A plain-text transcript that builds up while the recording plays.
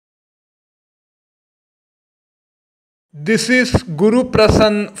This is Guru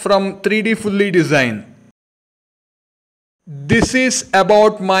Prasann from 3D Fully Design. This is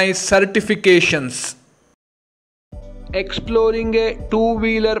about my certifications. Exploring a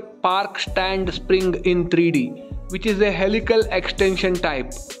two-wheeler park stand spring in 3D, which is a helical extension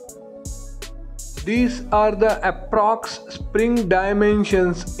type. These are the approx spring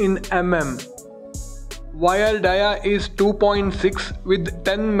dimensions in mm. Wire dia is 2.6 with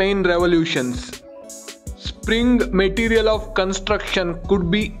 10 main revolutions. Spring material of construction could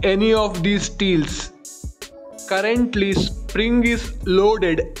be any of these steels. Currently, spring is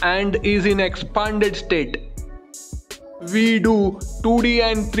loaded and is in expanded state. We do 2D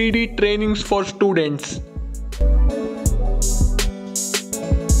and 3D trainings for students.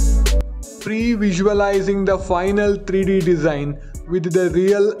 Pre-visualizing the final 3D design with the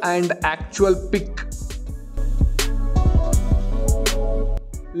real and actual pick.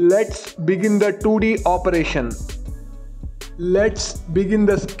 Let's begin the 2D operation. Let's begin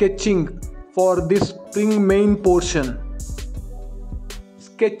the sketching for this spring main portion.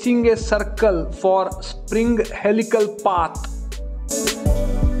 Sketching a circle for spring helical path.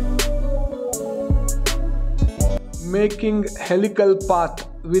 Making helical path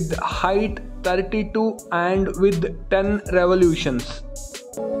with height 32 and with 10 revolutions.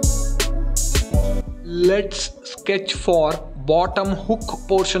 Let's sketch for bottom hook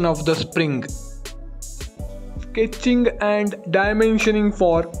portion of the spring. Sketching and dimensioning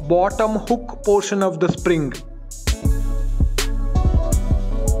for bottom hook portion of the spring.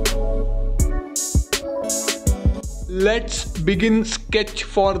 Let's begin sketch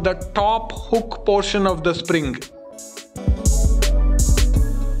for the top hook portion of the spring.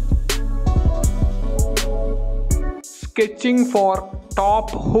 Sketching for top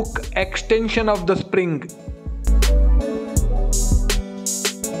hook extension of the spring.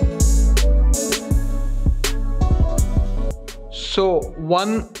 So,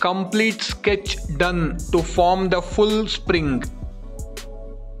 one complete sketch done to form the full spring.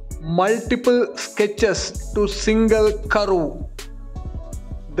 Multiple sketches to single curve.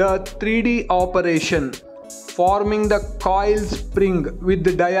 The 3D operation, forming the coil spring with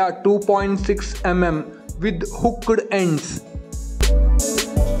dia 2.6 mm with hooked ends.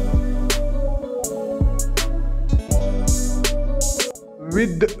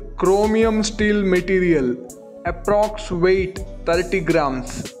 With chromium steel material, approx weight 30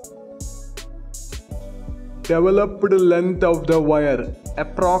 grams. Developed length of the wire,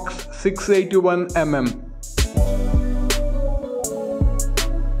 approx 681 mm.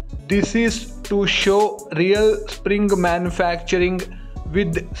 This is to show real spring manufacturing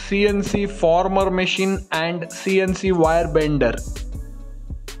with CNC former machine and CNC wire bender.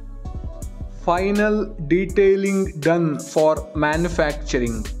 Final detailing done for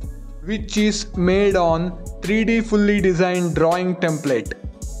manufacturing, which is made on 3D fully designed drawing template.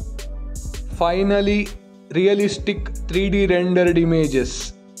 Finally, realistic 3D rendered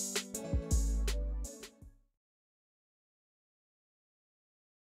images.